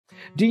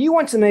Do you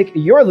want to make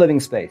your living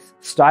space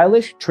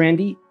stylish,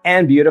 trendy,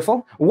 and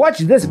beautiful? Watch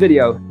this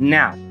video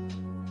now.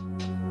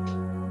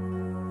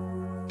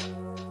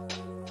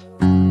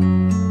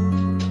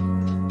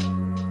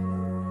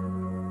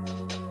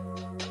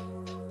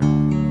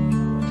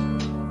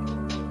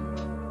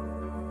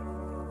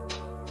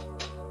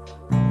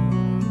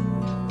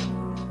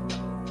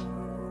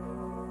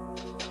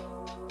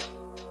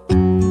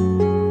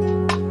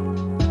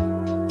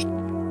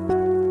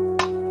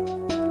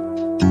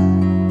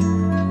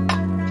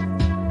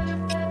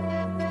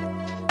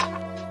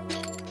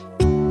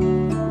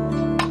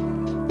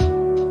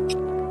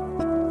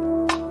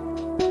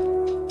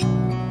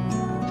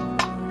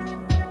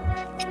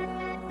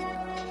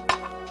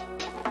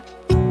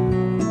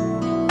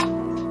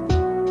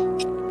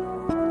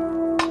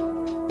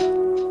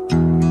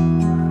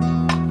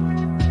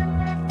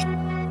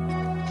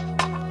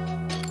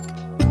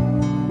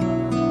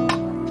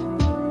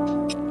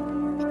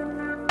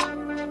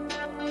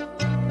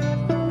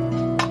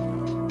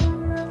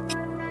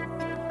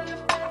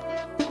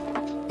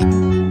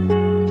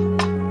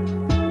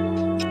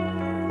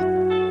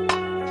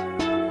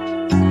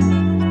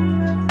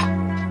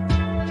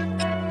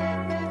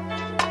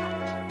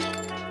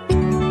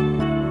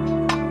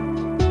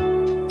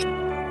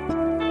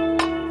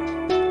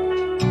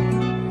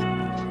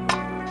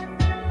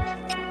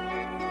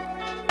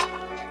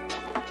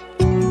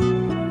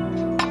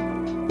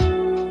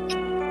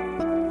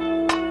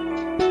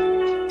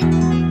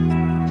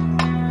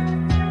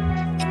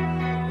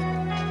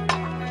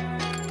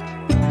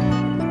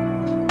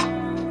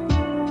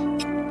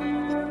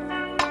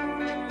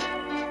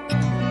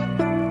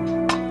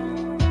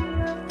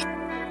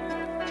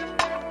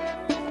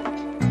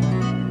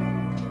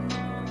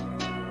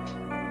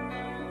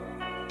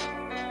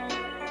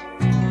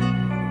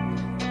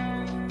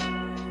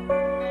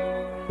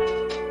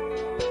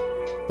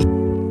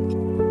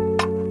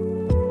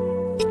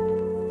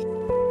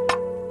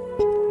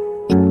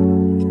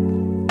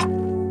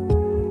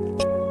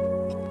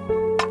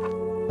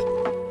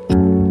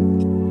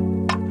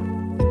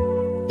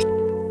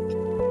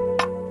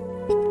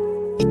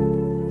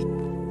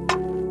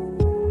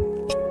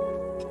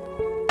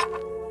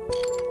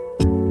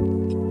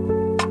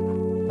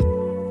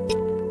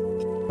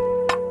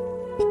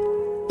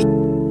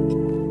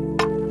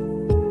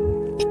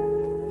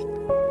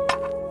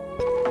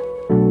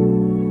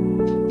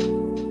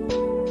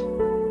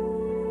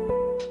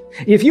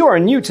 If you are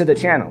new to the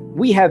channel,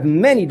 we have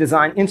many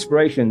design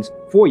inspirations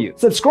for you.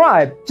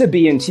 Subscribe to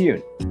be in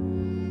tune.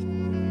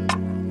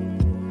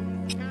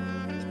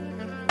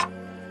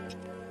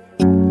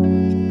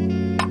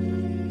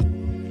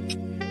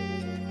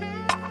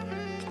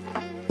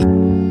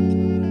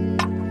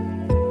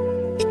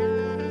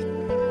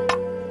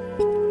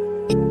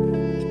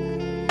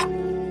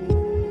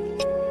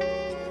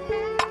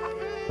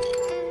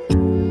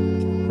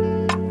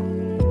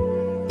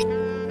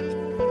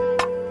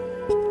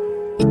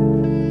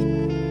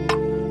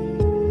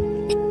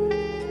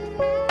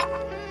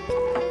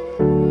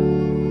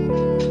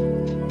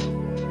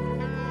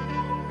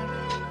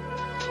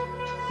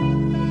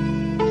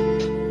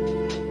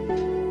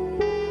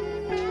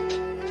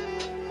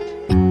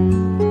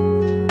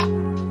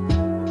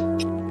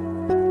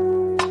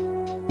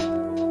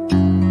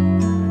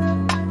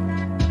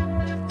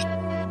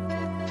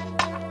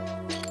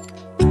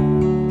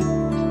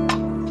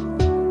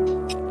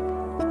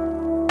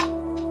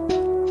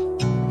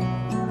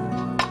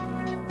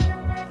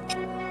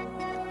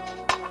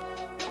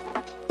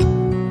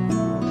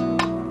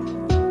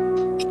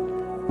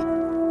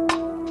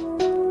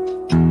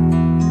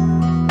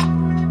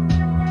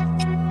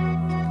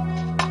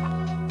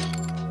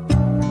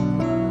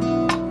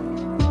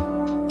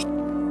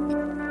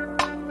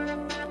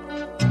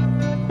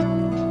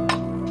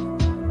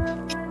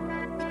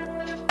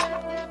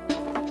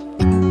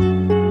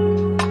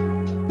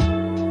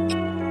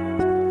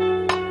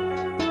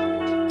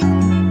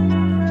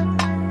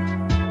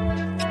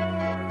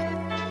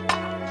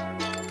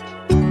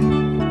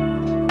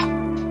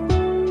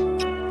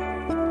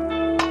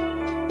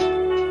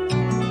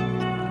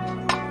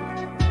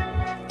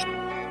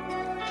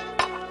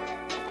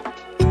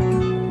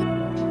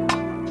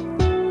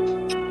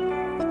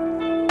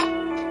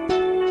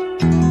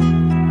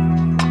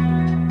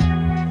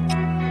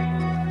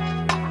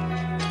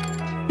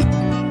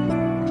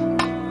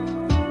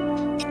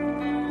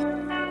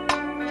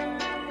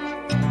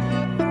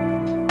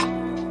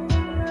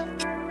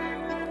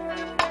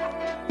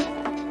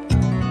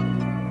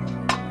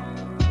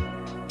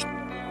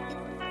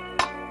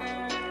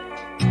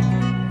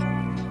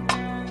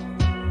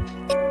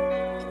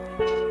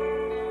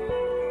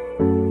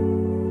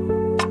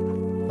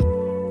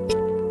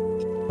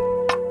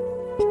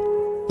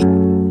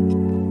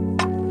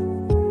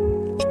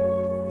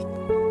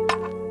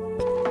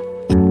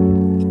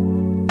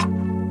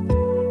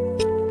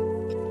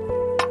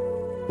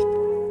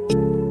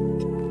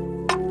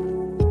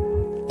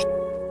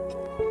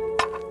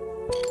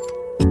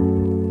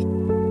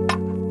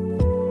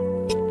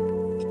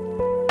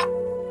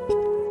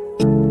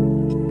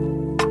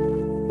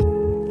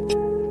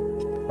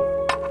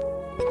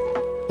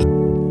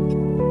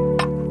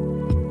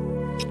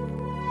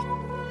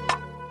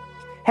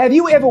 Have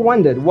you ever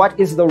wondered what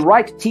is the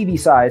right TV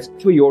size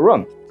for your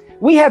room?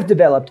 We have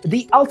developed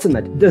the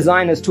ultimate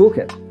designer's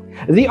toolkit.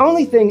 The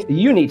only thing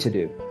you need to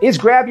do is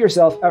grab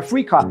yourself a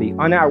free copy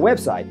on our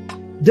website,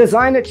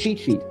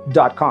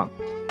 designercheatsheet.com.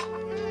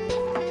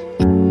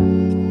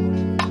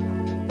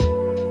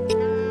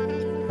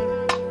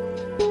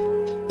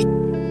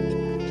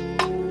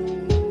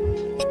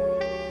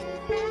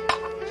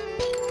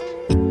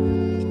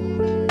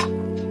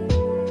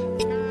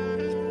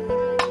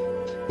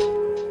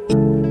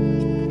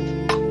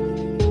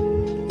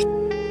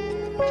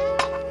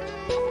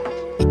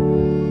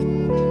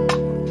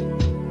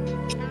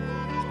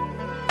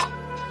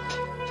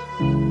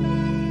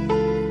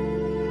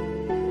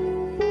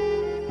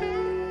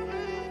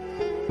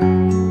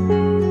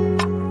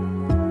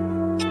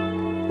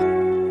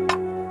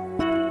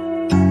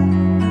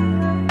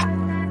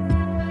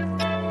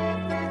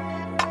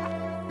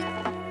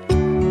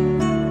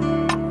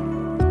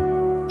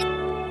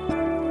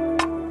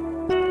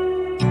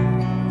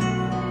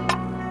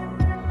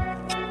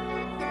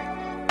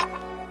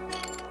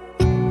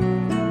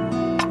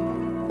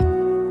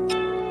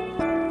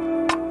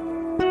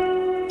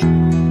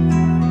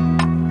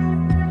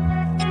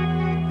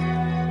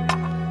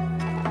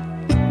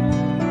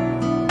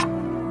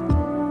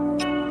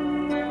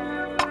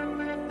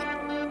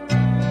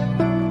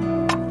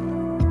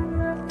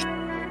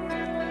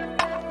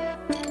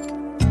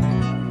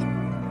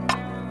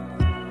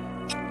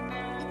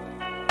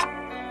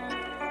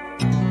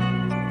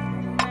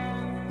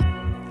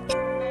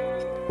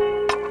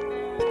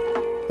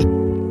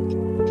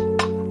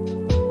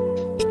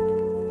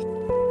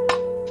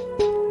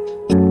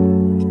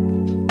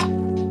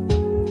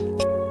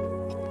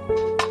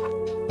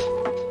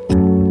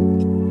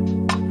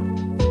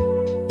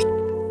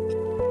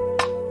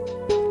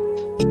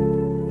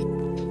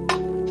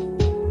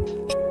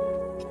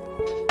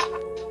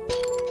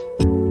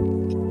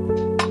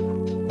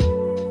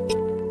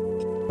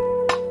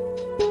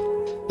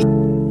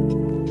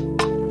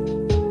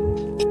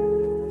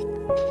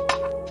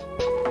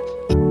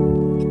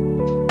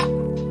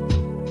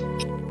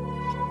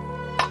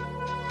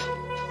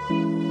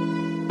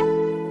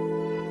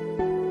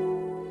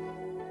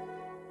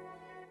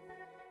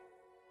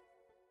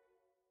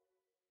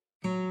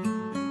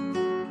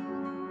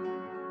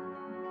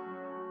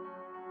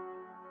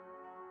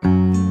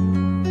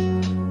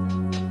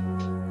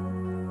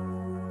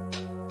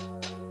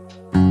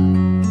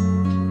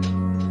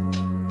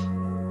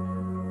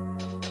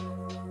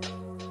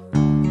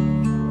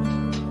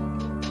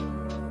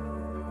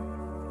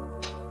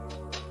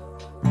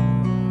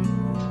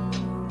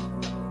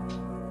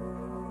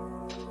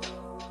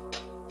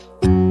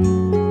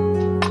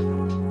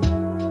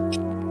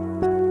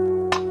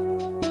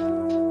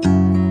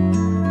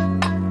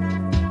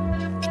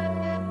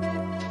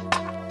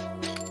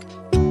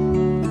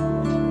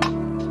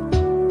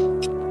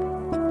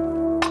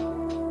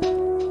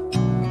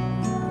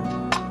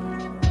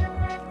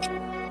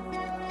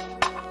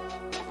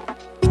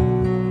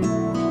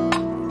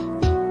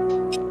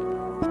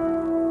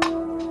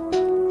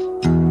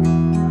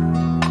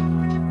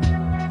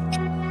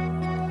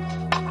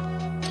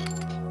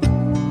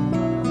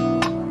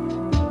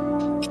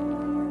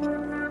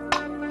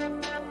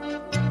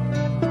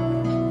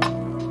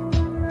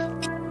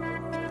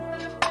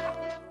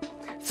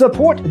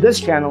 Support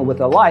this channel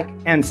with a like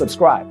and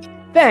subscribe.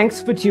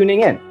 Thanks for tuning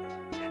in.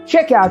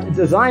 Check out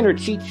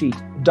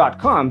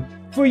designercheatsheet.com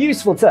for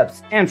useful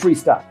tips and free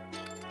stuff.